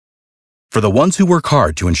For the ones who work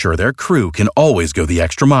hard to ensure their crew can always go the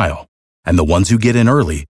extra mile, and the ones who get in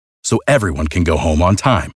early so everyone can go home on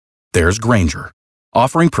time, there's Grainger,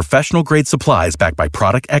 offering professional-grade supplies backed by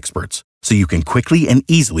product experts so you can quickly and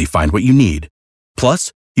easily find what you need.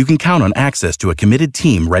 Plus, you can count on access to a committed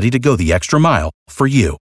team ready to go the extra mile for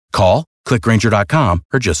you. Call, click Grainger.com,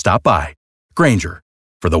 or just stop by. Grainger,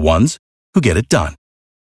 for the ones who get it done.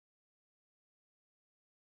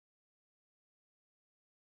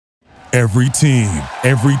 Every team,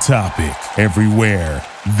 every topic, everywhere.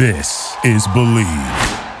 This is Believe.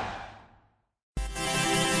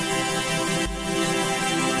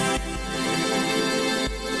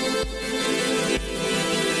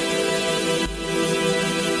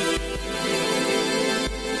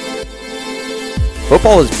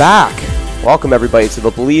 Football is back. Welcome, everybody, to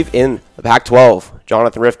the Believe in the Pac-12.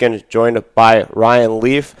 Jonathan Rifkin, joined by Ryan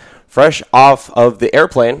Leaf, fresh off of the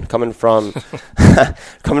airplane coming from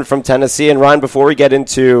Tennessee. And Ryan, before we get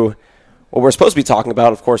into what we're supposed to be talking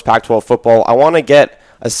about, of course, Pac-12 football, I want to get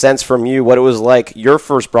a sense from you what it was like, your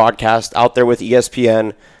first broadcast out there with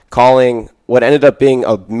ESPN, calling what ended up being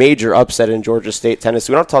a major upset in Georgia State,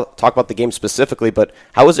 Tennessee. We don't have to talk about the game specifically, but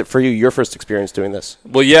how was it for you, your first experience doing this?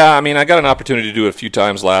 Well, yeah, I mean, I got an opportunity to do it a few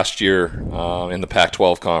times last year in the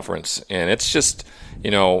Pac-12 conference, and it's just,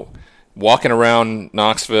 walking around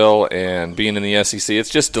Knoxville and being in the SEC, it's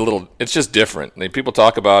just different. People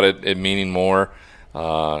talk about it meaning more.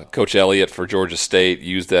 Coach Elliott for Georgia State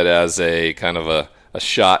used that as a kind of a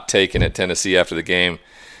shot taken at Tennessee after the game.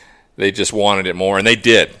 They just wanted it more, and they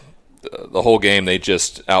did. The whole game, they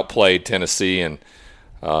just outplayed Tennessee, and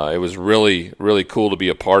it was really, really cool to be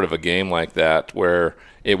a part of a game like that where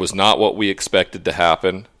it was not what we expected to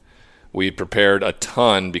happen. We prepared a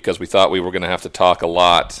ton because we thought we were going to have to talk a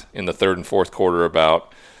lot in the third and fourth quarter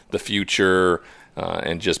about the future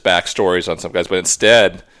and just backstories on some guys. But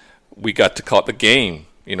instead, we got to call it the game,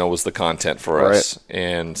 was the content for us.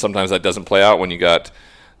 And sometimes that doesn't play out when you got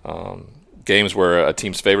games where a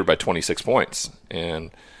team's favored by 26 points.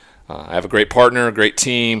 And I have a great partner, a great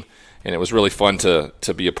team, and it was really fun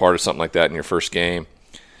to be a part of something like that in your first game.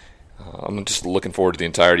 I'm just looking forward to the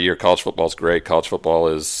entire year. College football is great. College football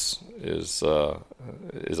is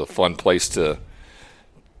a fun place to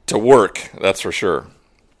work. That's for sure.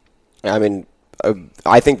 I mean,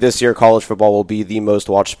 I think this year college football will be the most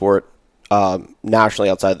watched sport nationally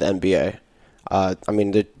outside the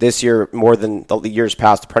NBA. This year more than the years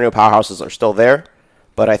past, the perennial powerhouses are still there.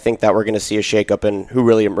 But I think that we're going to see a shakeup in who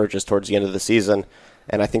really emerges towards the end of the season.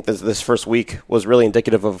 And I think this first week was really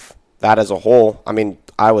indicative of that as a whole. I mean,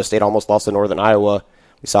 Iowa State almost lost to Northern Iowa.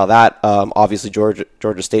 We saw that. Obviously,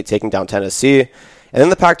 Georgia State taking down Tennessee. And in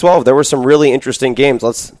the Pac-12, there were some really interesting games.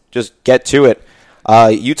 Let's just get to it.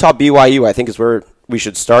 Utah-BYU, I think, is where we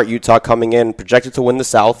should start. Utah coming in, projected to win the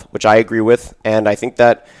South, which I agree with. And I think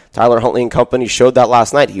that Tyler Huntley and company showed that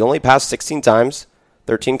last night. He only passed 16 times.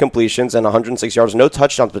 13 completions and 106 yards. No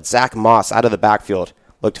touchdowns, but Zach Moss out of the backfield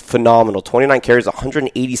looked phenomenal. 29 carries,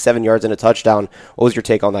 187 yards, and a touchdown. What was your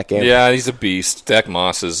take on that game? Yeah, he's a beast. Zach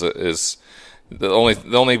Moss is the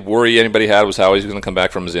only worry anybody had was how he's going to come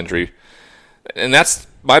back from his injury. And that's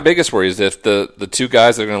my biggest worry is if the two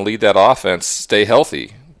guys that are going to lead that offense stay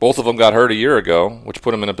healthy. Both of them got hurt a year ago, which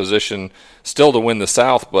put them in a position still to win the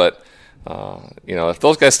South. But, if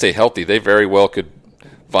those guys stay healthy, they very well could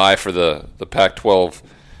vie for the Pac-12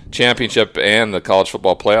 championship and the college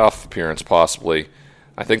football playoff appearance possibly.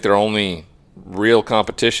 I think their only real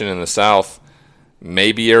competition in the South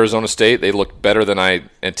maybe Arizona State. They looked better than I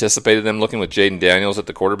anticipated them looking with Jaden Daniels at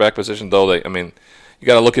the quarterback position, though you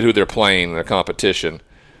got to look at who they're playing, their competition.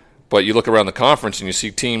 But you look around the conference and you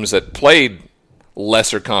see teams that played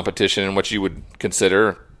lesser competition in what you would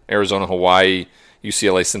consider Arizona, Hawaii,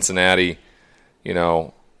 UCLA, Cincinnati,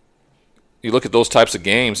 you look at those types of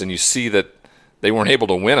games and you see that they weren't able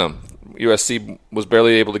to win them. USC was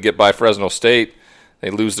barely able to get by Fresno State. They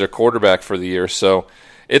lose their quarterback for the year. So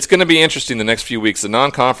it's going to be interesting the next few weeks. The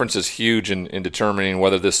non-conference is huge in determining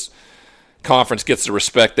whether this conference gets the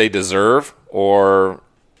respect they deserve or,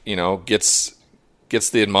 gets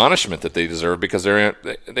the admonishment that they deserve because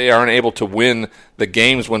they aren't able to win the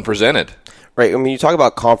games when presented. Right. I mean, you talk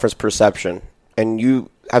about conference perception, and you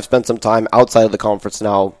have spent some time outside of the conference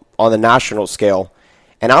now on the national scale,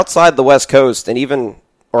 and outside the West Coast and even,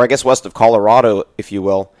 or I guess west of Colorado, if you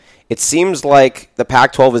will, it seems like the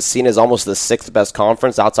Pac-12 is seen as almost the sixth best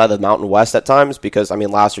conference outside the Mountain West at times because,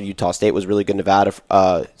 last year Utah State was really good. Nevada,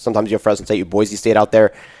 sometimes you have Fresno State, you have Boise State out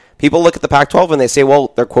there. People look at the Pac-12 and they say,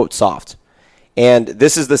 well, they're, quote, soft. And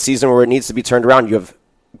this is the season where it needs to be turned around. You have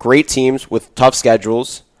great teams with tough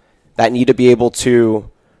schedules that need to be able to,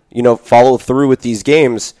 follow through with these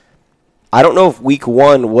games. I don't know if week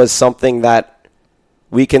 1 was something that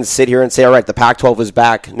we can sit here and say, all right, the Pac-12 is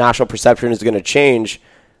back, national perception is going to change,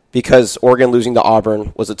 because Oregon losing to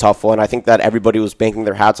Auburn was a tough one. I think that everybody was banking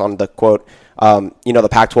their hats on the quote, the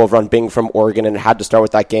Pac-12 run being from Oregon, and had to start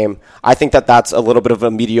with that game. I think that that's a little bit of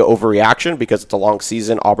a media overreaction because it's a long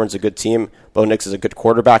season. Auburn's a good team. Bo Nix is a good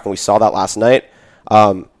quarterback, and we saw that last night.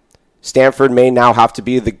 Stanford may now have to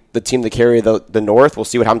be the team to carry the North. We'll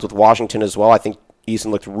see what happens with Washington as well. I think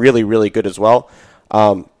Easton looked really, really good as well.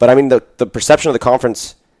 But I mean, the perception of the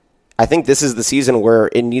conference, I think this is the season where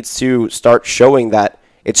it needs to start showing that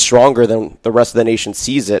it's stronger than the rest of the nation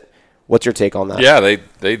sees it. What's your take on that? Yeah,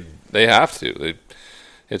 they have to.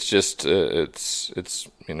 It's just it's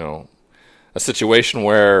a situation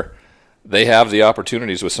where they have the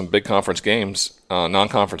opportunities with some big conference games,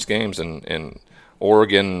 non-conference games, and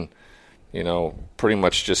Oregon, pretty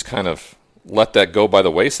much just kind of let that go by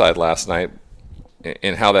the wayside last night.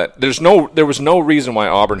 And how that there was no reason why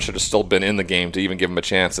Auburn should have still been in the game to even give them a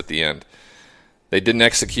chance at the end. They didn't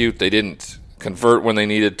execute. They didn't convert when they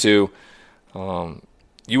needed to.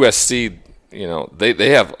 USC, they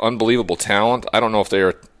have unbelievable talent. I don't know if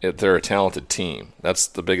they're a talented team. That's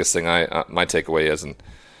the biggest thing my takeaway is, and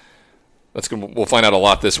we'll find out a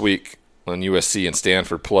lot this week when USC and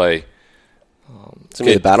Stanford play. It's going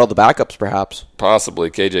to be the battle of the backups, perhaps.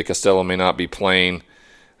 Possibly. KJ Costello may not be playing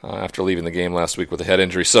after leaving the game last week with a head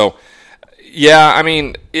injury. So, yeah, I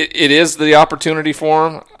mean, it is the opportunity for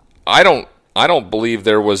him. I don't believe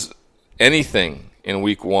there was anything in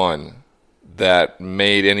week 1 that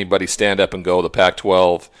made anybody stand up and go, the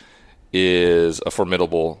Pac-12 is a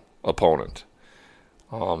formidable opponent.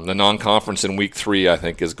 The non-conference in week 3, I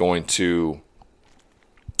think, is going to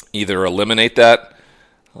either eliminate that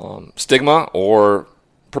stigma or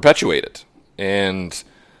perpetuate it. And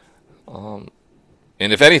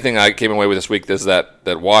if anything, I came away with this week is that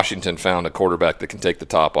Washington found a quarterback that can take the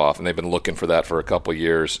top off, and they've been looking for that for a couple of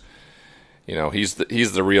years. He's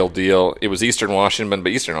the real deal. It was Eastern Washington,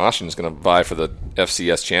 but Eastern Washington is going to vie for the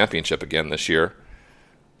FCS championship again this year.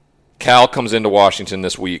 Cal comes into Washington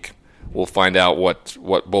this week. We'll find out what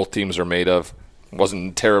both teams are made of.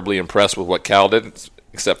 Wasn't terribly impressed with what Cal did,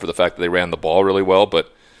 except for the fact that they ran the ball really well,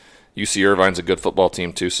 but UC Irvine's a good football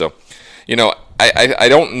team too. So, I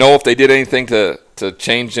don't know if they did anything to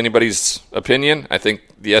change anybody's opinion. I think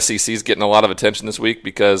the SEC is getting a lot of attention this week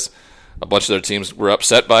because a bunch of their teams were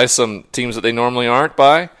upset by some teams that they normally aren't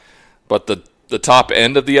by. But the top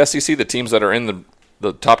end of the SEC, the teams that are in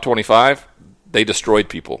the top 25, they destroyed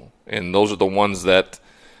people. And those are the ones that,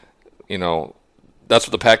 that's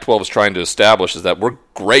what the Pac-12 is trying to establish, is that we're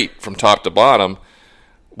great from top to bottom.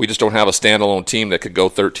 We just don't have a standalone team that could go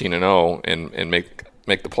 13-0 and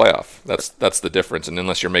make the playoff. That's the difference. And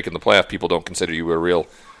unless you're making the playoff, people don't consider you a real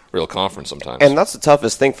conference sometimes. And that's the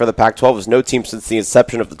toughest thing for the Pac-12 is no team since the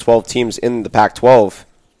inception of the 12 teams in the Pac-12,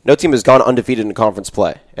 no team has gone undefeated in conference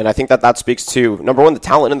play. And I think that speaks to, number one, the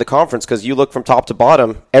talent in the conference, because you look from top to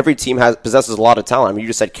bottom, every team possesses a lot of talent. I mean, you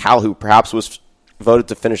just said Cal, who perhaps was voted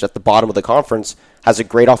to finish at the bottom of the conference, has a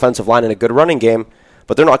great offensive line and a good running game,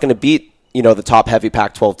 but they're not going to beat, the top-heavy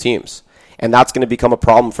Pac-12 teams. And that's going to become a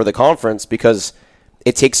problem for the conference because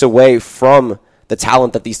it takes away from the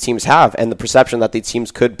talent that these teams have and the perception that these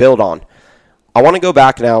teams could build on. I want to go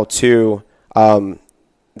back now to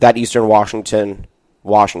that Eastern Washington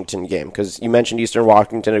game, because you mentioned Eastern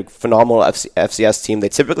Washington, a phenomenal FCS team. They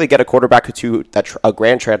typically get a quarterback a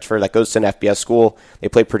grand transfer that goes to an FBS school. They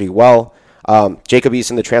play pretty well. Jacob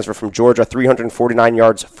Eason, the transfer from Georgia, 349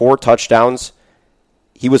 yards, 4 touchdowns.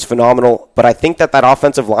 He was phenomenal, but I think that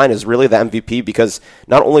offensive line is really the MVP because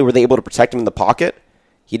not only were they able to protect him in the pocket,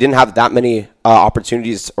 he didn't have that many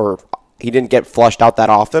opportunities, or he didn't get flushed out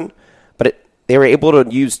that often, but they were able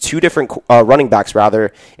to use 2 different running backs,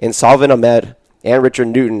 in Salvin Ahmed and Richard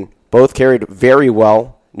Newton. Both carried very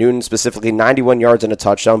well. Newton specifically 91 yards and a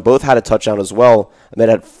touchdown. Both had a touchdown as well. Ahmed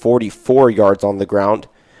had 44 yards on the ground.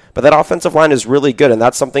 But that offensive line is really good, and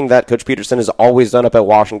that's something that Coach Peterson has always done up at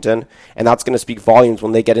Washington, and that's going to speak volumes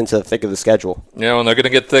when they get into the thick of the schedule. Yeah, and they're going to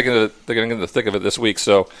get thick of it. They're going to get in the thick of it this week.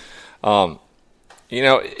 So,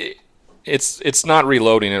 it's not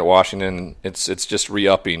reloading at Washington. It's just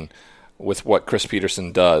re-upping with what Chris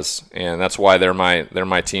Peterson does, and that's why they're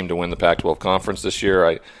my team to win the Pac-12 conference this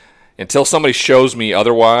year. Until somebody shows me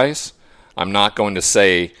otherwise, I'm not going to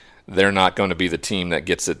say they're not going to be the team that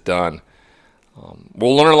gets it done.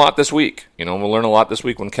 We'll learn a lot this week. We'll learn a lot this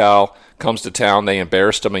week when Cal comes to town. They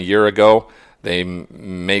embarrassed them a year ago. They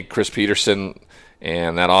made Chris Peterson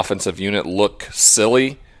and that offensive unit look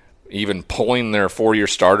silly, even pulling their 4-year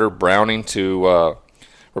starter, Browning, to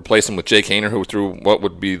replace him with Jake Haener, who threw what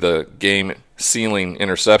would be the game-sealing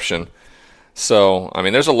interception. So I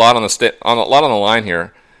mean, there's a lot on the line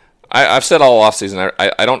here. I've said all offseason.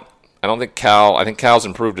 I don't think Cal. I think Cal's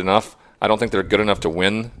improved enough. I don't think they're good enough to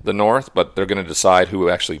win the North, but they're going to decide who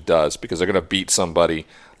actually does, because they're going to beat somebody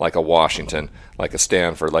like a Washington, like a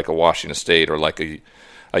Stanford, like a Washington State, or like a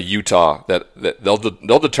Utah. That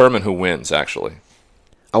they'll determine who wins. Actually,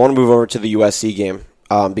 I want to move over to the USC game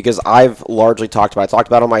because I've largely talked about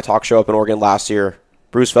it on my talk show up in Oregon last year.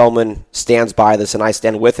 Bruce Feldman stands by this, and I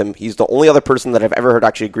stand with him. He's the only other person that I've ever heard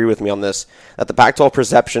actually agree with me on this, that the Pac-12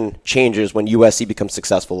 perception changes when USC becomes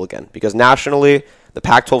successful again. Because nationally, the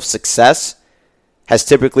Pac-12 success has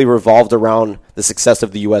typically revolved around the success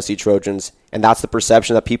of the USC Trojans, and that's the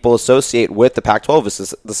perception that people associate with the Pac-12,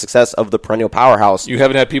 is the success of the perennial powerhouse. You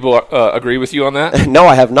haven't had people agree with you on that? No,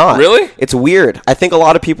 I have not. Really? It's weird. I think a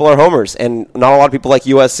lot of people are homers, and not a lot of people like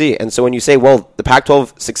USC. And so when you say, well, the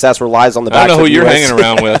Pac-12 success relies on the backs of I don't know who you're USC. hanging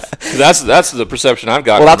around with. That's the perception I've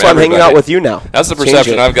gotten. Well, that's from why I'm hanging out with you now. That's the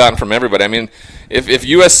perception I've gotten from everybody. I mean, if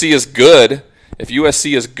USC is good,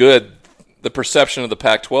 the perception of the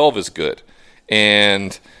Pac-12 is good,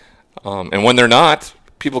 and when they're not,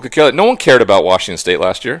 people could care. No one cared about Washington State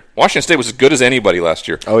last year. Washington State was as good as anybody last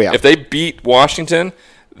year. Oh yeah. If they beat Washington,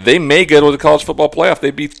 they may go to the college football playoff.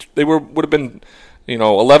 They would have been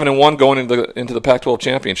 11-1 going into the Pac-12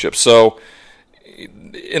 championship. So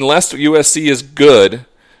unless USC is good,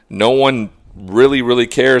 no one really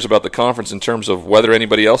cares about the conference in terms of whether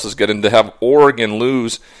anybody else is good. And to have Oregon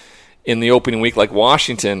lose in the opening week like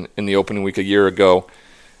Washington in the opening week a year ago,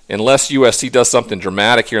 unless USC does something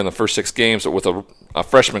dramatic here in the first 6 games with a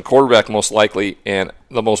freshman quarterback most likely and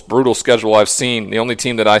the most brutal schedule I've seen, the only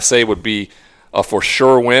team that I say would be a for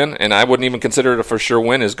sure win, and I wouldn't even consider it a for sure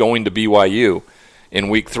win, is going to BYU in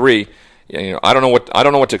week 3. I don't know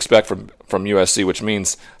what to expect from USC, which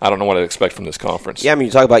means I don't know what to expect from this conference. Yeah, I mean,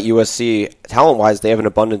 you talk about USC, talent-wise, they have an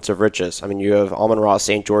abundance of riches. I mean, you have Amon-Ra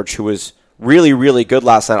St. George, who was really, really good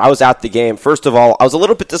last night. I was at the game. First of all, I was a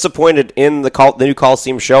little bit disappointed in the new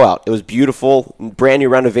Coliseum showout. It was beautiful, brand new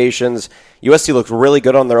renovations. USC looked really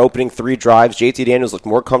good on their opening 3 drives. JT Daniels looked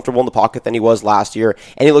more comfortable in the pocket than he was last year,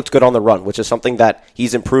 and he looked good on the run, which is something that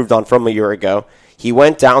he's improved on from a year ago. He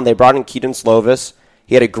went down. They brought in Keaton Slovis.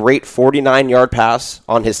 He had a great 49-yard pass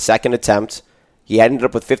on his second attempt. He ended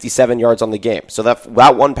up with 57 yards on the game. So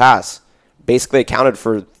that one pass basically accounted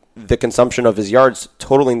for the consumption of his yards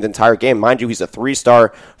totaling the entire game. Mind you, he's a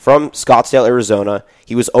 3-star from Scottsdale, Arizona.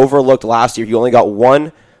 He was overlooked last year. He only got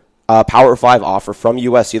one Power 5 offer from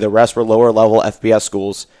USC. The rest were lower-level FBS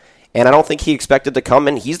schools. And I don't think he expected to come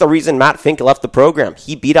in. He's the reason Matt Fink left the program.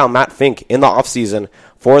 He beat out Matt Fink in the offseason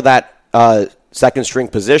for that second-string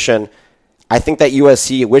position. I think that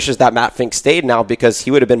USC wishes that Matt Fink stayed now because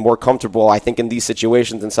he would have been more comfortable, I think, in these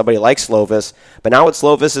situations than somebody like Slovis. But now it's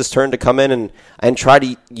Slovis' turn to come in and try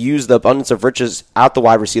to use the abundance of riches at the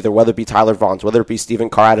wide receiver, whether it be Tyler Vaughns, whether it be Stephen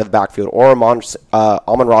Carr out of the backfield, or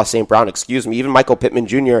Amon-Ra St. Brown, even Michael Pittman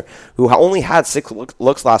Jr., who only had 6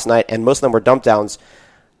 looks last night, and most of them were dump downs.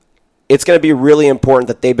 It's going to be really important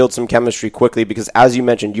that they build some chemistry quickly because, as you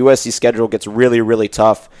mentioned, USC's schedule gets really, really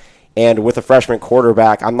tough. And with a freshman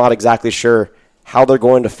quarterback, I'm not exactly sure how they're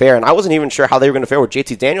going to fare. And I wasn't even sure how they were going to fare with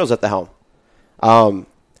JT Daniels at the helm.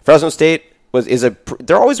 Fresno State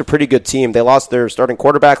they're always a pretty good team. They lost their starting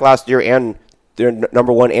quarterback last year and their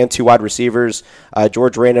number 1 and 2 wide receivers.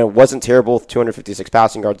 George Reyna wasn't terrible, 256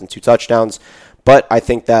 passing yards and 2 touchdowns. But I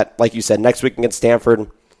think that, like you said, next week against Stanford,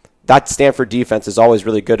 that Stanford defense is always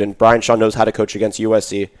really good. And Brian Shaw knows how to coach against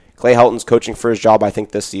USC. Clay Helton's coaching for his job, I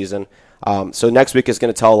think, this season. So next week is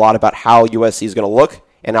going to tell a lot about how USC is going to look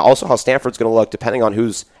and also how Stanford's going to look depending on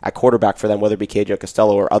who's at quarterback for them, whether it be KJ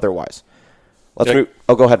Costello or otherwise. Let's move.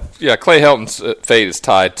 Oh, go ahead. Yeah, Clay Helton's fate is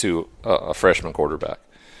tied to a freshman quarterback.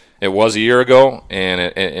 It was a year ago, and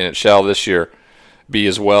it shall this year be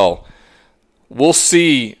as well. We'll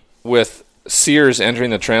see with Sears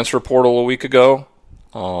entering the transfer portal a week ago.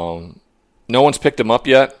 No one's picked him up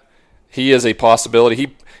yet. He is a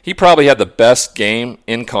possibility. He probably had the best game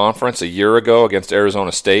in conference a year ago against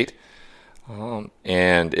Arizona State.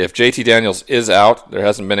 And if JT Daniels is out, there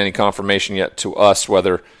hasn't been any confirmation yet to us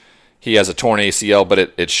whether he has a torn ACL, but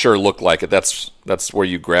it sure looked like it. That's where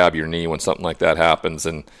you grab your knee when something like that happens.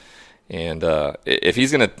 And if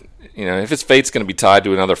he's going to, if his fate's going to be tied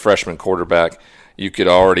to another freshman quarterback, you could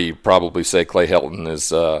already probably say Clay Helton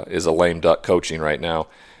is a lame duck coaching right now.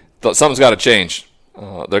 Something's got to change.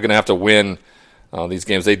 They're going to have to win these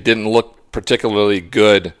games. They didn't look particularly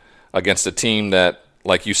good against a team that,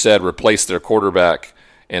 like you said, replaced their quarterback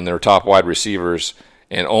and their top wide receivers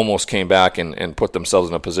and almost came back and put themselves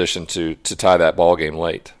in a position to tie that ball game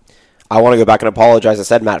late. I want to go back and apologize. I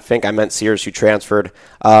said Matt Fink. I meant Sears, who transferred.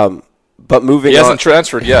 But moving he on, hasn't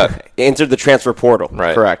transferred yet. entered the transfer portal.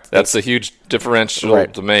 Right. Correct. That's a huge differential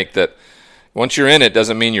to make. That once you're in it,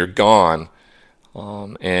 doesn't mean you're gone.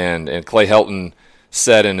 And Clay Helton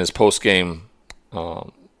said in his post-game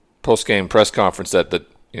press conference that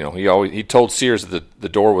he told Sears that the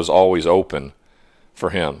door was always open for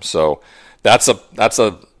him. So that's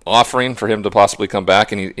a offering for him to possibly come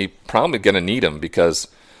back, and he probably going to need him because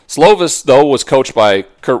Slovis, though, was coached by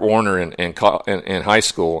Kurt Warner in high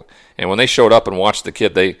school, and when they showed up and watched the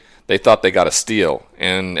kid, they thought they got a steal,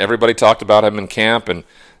 and everybody talked about him in camp, and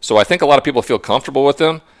so I think a lot of people feel comfortable with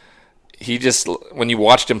him. He just, when you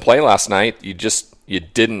watched him play last night, you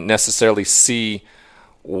didn't necessarily see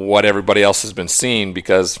what everybody else has been seeing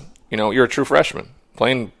because you're a true freshman.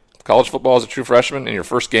 Playing college football as a true freshman in your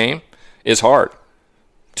first game is hard.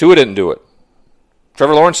 Tua didn't do it.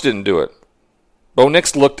 Trevor Lawrence didn't do it. Bo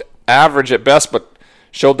Nix looked average at best, but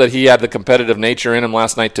showed that he had the competitive nature in him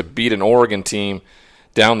last night to beat an Oregon team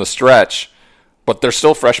down the stretch. But they're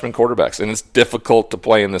still freshman quarterbacks, and it's difficult to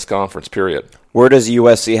play in this conference, period. Where does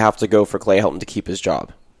USC have to go for Clay Helton to keep his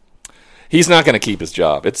job? He's not going to keep his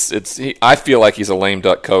job. I feel like he's a lame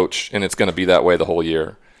duck coach, and it's going to be that way the whole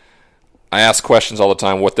year. I ask questions all the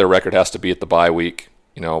time what their record has to be at the bye week,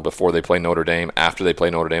 before they play Notre Dame, after they play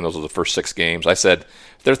Notre Dame. Those are the first 6 games. I said,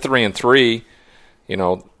 if they're 3-3,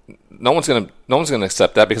 no one's going to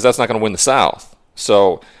accept that because that's not going to win the South.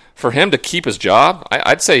 So for him to keep his job,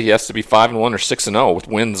 I'd say he has to be 5-1 or 6-0 with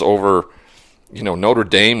wins over, Notre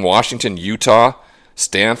Dame, Washington, Utah,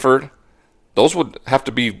 Stanford. Those would have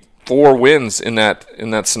to be 4 wins in that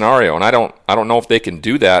scenario, and I don't know if they can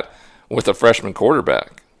do that with a freshman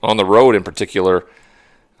quarterback on the road, in particular,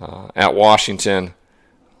 at Washington,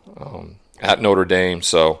 at Notre Dame.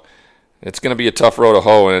 So it's going to be a tough road to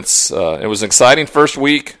hoe, and it was an exciting first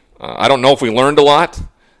week. I don't know if we learned a lot.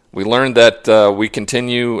 We learned that we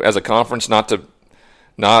continue as a conference not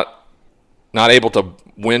able to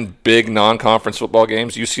win big non-conference football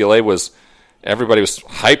games. Everybody was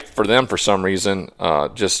hyped for them for some reason.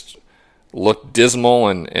 Just looked dismal,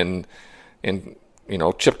 and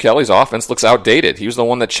Chip Kelly's offense looks outdated. He was the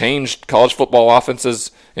one that changed college football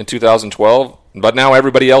offenses in 2012, but now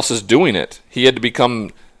everybody else is doing it. He had to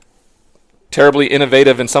become terribly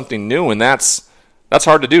innovative in something new, and that's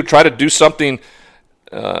hard to do. Try to do something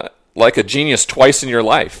like a genius twice in your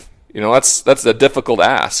life. That's a difficult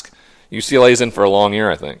ask. UCLA's in for a long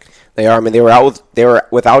year, I think. They are. I mean, they were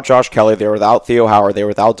without Josh Kelly. They were without Theo Howard. They were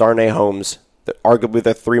without Darnay Holmes. Arguably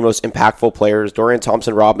the 3 most impactful players. Dorian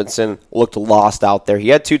Thompson-Robinson looked lost out there. He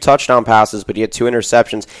had 2 touchdown passes, but he had 2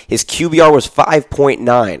 interceptions. His QBR was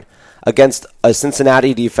 5.9 against a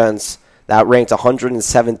Cincinnati defense that ranked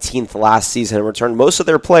 117th last season and returned most of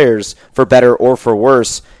their players for better or for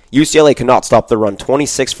worse. UCLA could not stop the run.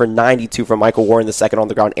 26 for 92 from Michael Warren, the second on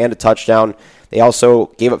the ground, and a touchdown. They also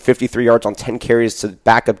gave up 53 yards on 10 carries to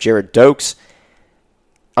back up Jared Dokes.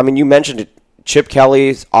 I mean, you mentioned it. Chip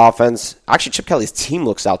Kelly's offense, actually Chip Kelly's team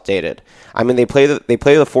looks outdated. I mean, they play the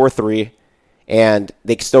 4-3, and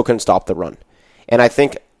they still couldn't stop the run. And I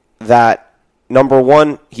think that, number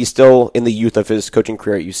one, he's still in the youth of his coaching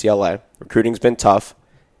career at UCLA. Recruiting's been tough.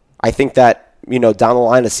 I think that, down the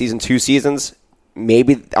line of 2 seasons,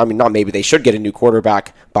 they should get a new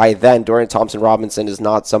quarterback by then. Dorian Thompson-Robinson is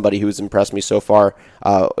not somebody who's impressed me so far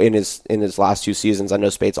in his last 2 seasons. I know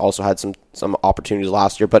Spates also had some opportunities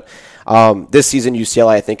last year, but this season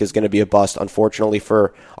UCLA I think is going to be a bust, unfortunately,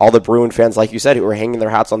 for all the Bruin fans, like you said, who are hanging their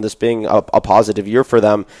hats on this being a positive year for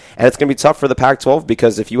them. And it's going to be tough for the Pac-12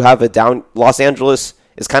 because if you have Los Angeles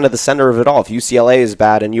is kind of the center of it all. If UCLA is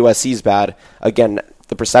bad and USC is bad, again,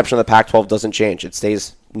 the perception of the Pac-12 doesn't change. It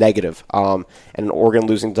stays negative. And Oregon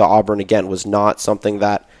losing to Auburn again was not something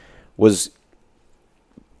that was,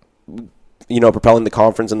 propelling the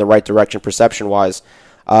conference in the right direction perception-wise.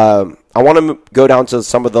 I want to go down to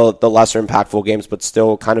some of the lesser impactful games, but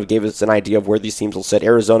still kind of gave us an idea of where these teams will sit.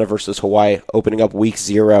 Arizona versus Hawaii, opening up week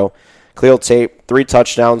 0. Khalil Tate, 3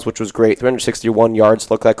 touchdowns, which was great. 361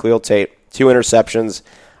 yards, looked like Khalil Tate. 2 interceptions,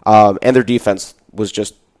 and their defense was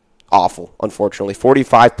just awful, unfortunately.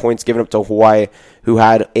 45 points given up to Hawaii, who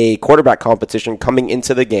had a quarterback competition coming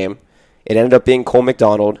into the game. It ended up being Cole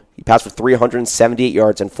McDonald. He passed for 378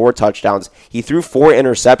 yards and 4 touchdowns. He threw 4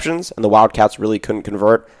 interceptions, and the Wildcats really couldn't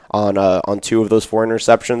convert on 2 of those 4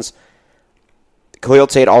 interceptions. Khalil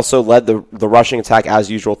Tate also led the rushing attack as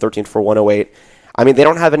usual, 13 for 108. I mean, they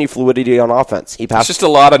don't have any fluidity on offense. It's just a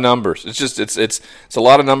lot of numbers. It's a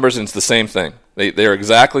lot of numbers, and it's the same thing. They're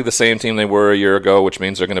exactly the same team they were a year ago, which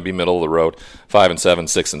means they're going to be middle of the road, 5-7,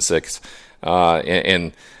 6-6.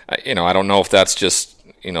 I don't know if that's just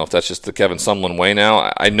the Kevin Sumlin way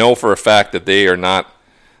now. I know for a fact that they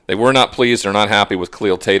They were not pleased. They're not happy with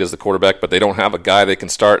Khalil Tate as the quarterback, but they don't have a guy they can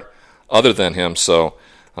start other than him. So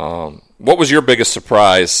what was your biggest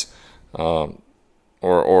surprise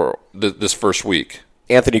this first week?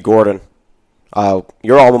 Anthony Gordon.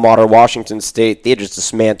 Your alma mater, Washington State, they just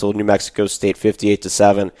dismantled New Mexico State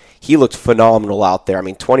 58-7. He looked phenomenal out there. I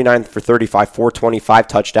mean, 29 for 35, 425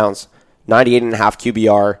 touchdowns, 98.5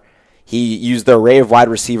 QBR. He used the array of wide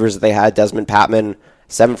receivers that they had. Desmond Patman,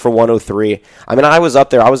 7 for 103. I mean, I was up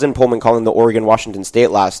there. I was in Pullman calling the Oregon-Washington State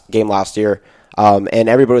game last year, and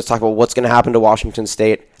everybody was talking about what's going to happen to Washington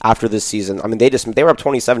State after this season. I mean, they were up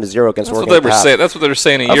 27-0 against Oregon. That's what they were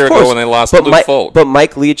saying a year ago when they lost to Luke Falk. But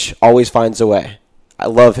Mike Leach always finds a way. I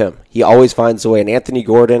love him. He always finds a way. And Anthony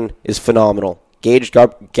Gordon is phenomenal. Gage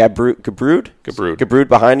Gabrud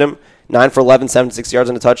behind him. 9 for 11, 76 yards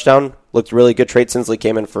and a touchdown. Looked really good. Trey Tinsley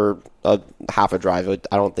came in for half a drive.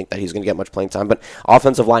 I don't think that he's going to get much playing time. But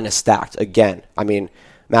offensive line is stacked again. I mean,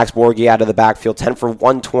 Max Borghi out of the backfield, 10 for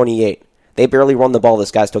 128. They barely run the ball.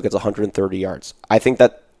 This guy still gets 130 yards. I think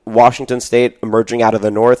that Washington State emerging out of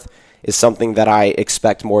the North is something that I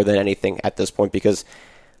expect more than anything at this point because,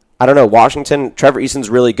 I don't know, Trevor Eason's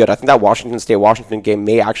really good. I think that Washington State-Washington game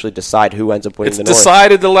may actually decide who ends up winning the North. It's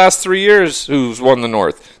decided the last 3 years who's won the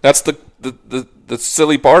North. That's the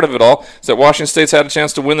silly part of it all, is that Washington State's had a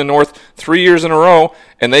chance to win the North 3 years in a row,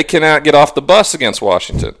 and they cannot get off the bus against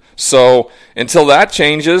Washington. So until that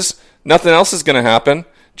changes, nothing else is going to happen.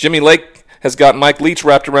 Jimmy Lake has got Mike Leach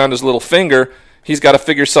wrapped around his little finger. He's got to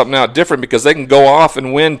figure something out different because they can go off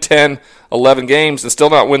and win 10, 11 games and still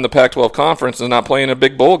not win the Pac-12 conference and not play in a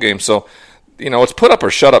big bowl game. So, it's put up or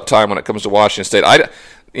shut up time when it comes to Washington State.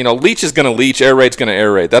 Leach is going to leach, air raid's going to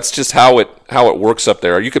air raid. That's just how it works up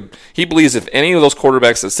there. He believes if any of those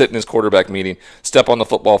quarterbacks that sit in his quarterback meeting step on the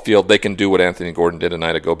football field, they can do what Anthony Gordon did a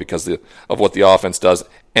night ago because of what the offense does.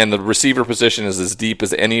 And the receiver position is as deep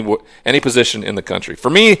as any position in the country. For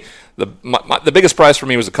me, the biggest prize for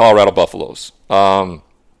me was the Colorado Buffaloes.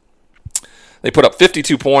 They put up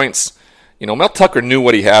 52 points. Mel Tucker knew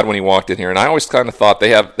what he had when he walked in here, and I always kind of thought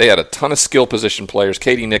they had a ton of skill position players.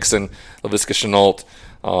 Katie Nixon, Laviska Shenault.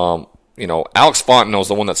 Alex Fontenot is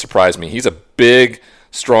the one that surprised me. He's a big,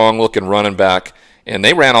 strong-looking running back, and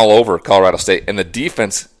they ran all over Colorado State, and the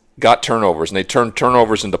defense got turnovers, and they turned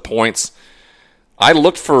turnovers into points. I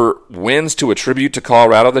looked for wins to attribute to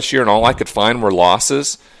Colorado this year, and all I could find were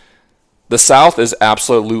losses. The South is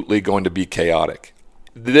absolutely going to be chaotic.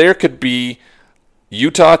 There could be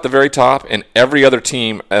Utah at the very top, and every other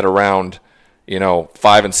team at around,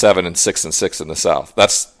 5-7 and 6-6 in the South.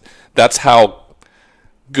 That's how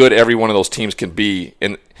good every one of those teams can be.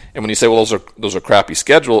 And when you say, well, those are crappy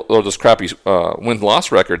schedule or those crappy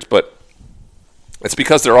win-loss records, but it's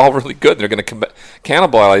because they're all really good. They're going to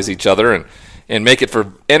cannibalize each other and make it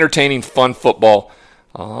for entertaining, fun football.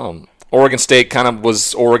 Oregon State kind of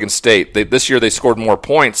was Oregon State. This year they scored more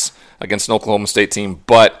points against an Oklahoma State team,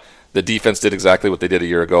 but the defense did exactly what they did a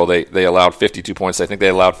year ago. They allowed 52 points. I think they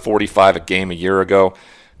allowed 45 a game a year ago.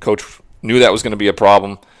 Coach knew that was going to be a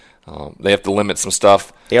problem. They have to limit some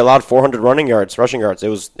stuff. They allowed 400 rushing yards. It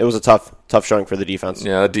was a tough showing for the defense.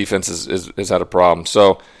 Yeah, the defense has had a problem.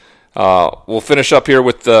 So we'll finish up here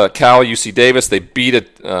with Cal UC Davis. They beat a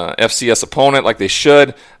FCS opponent like they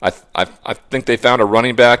should. I think they found a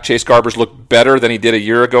running back. Chase Garbers looked better than he did a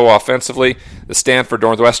year ago offensively. The Stanford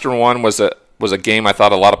Northwestern one was a game I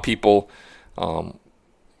thought a lot of people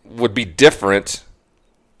would be different.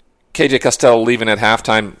 KJ Costello leaving at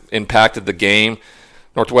halftime impacted the game.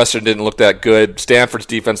 Northwestern didn't look that good. Stanford's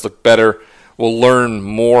defense looked better. We'll learn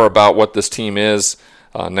more about what this team is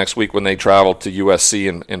next week when they travel to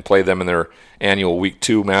USC and play them in their annual Week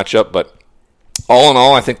 2 matchup. But all in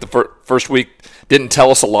all, I think the first week didn't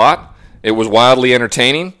tell us a lot. It was wildly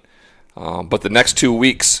entertaining. But the next 2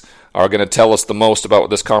 weeks are going to tell us the most about what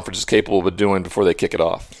this conference is capable of doing before they kick it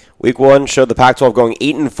off. Week 1 showed the Pac-12 going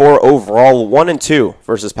 8-4 overall, 1-2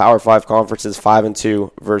 versus Power 5 conferences,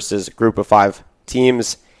 5-2 versus Group of 5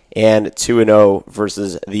 teams, and 2-0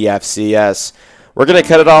 versus the FCS. We're going to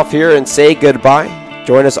cut it off here and say goodbye.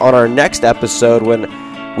 Join us on our next episode when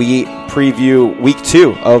we preview Week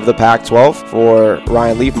 2 of the Pac-12 for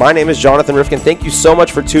Ryan Leaf. My name is Jonathan Rifkin. Thank you so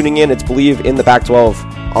much for tuning in. It's Believe in the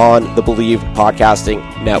Pac-12 on the Believe Podcasting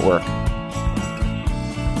Network.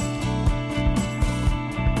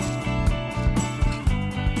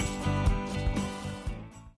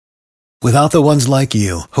 Without the ones like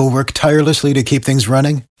you, who work tirelessly to keep things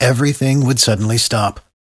running, everything would suddenly stop.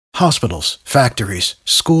 Hospitals, factories,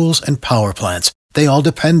 schools, and power plants, they all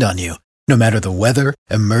depend on you. No matter the weather,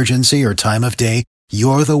 emergency, or time of day,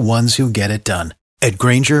 you're the ones who get it done. At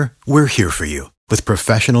Grainger, we're here for you with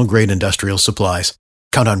professional-grade industrial supplies.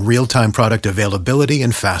 Count on real-time product availability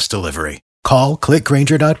and fast delivery. Call, click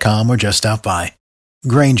Grainger.com, or just stop by.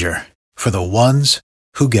 Grainger, for the ones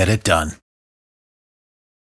who get it done.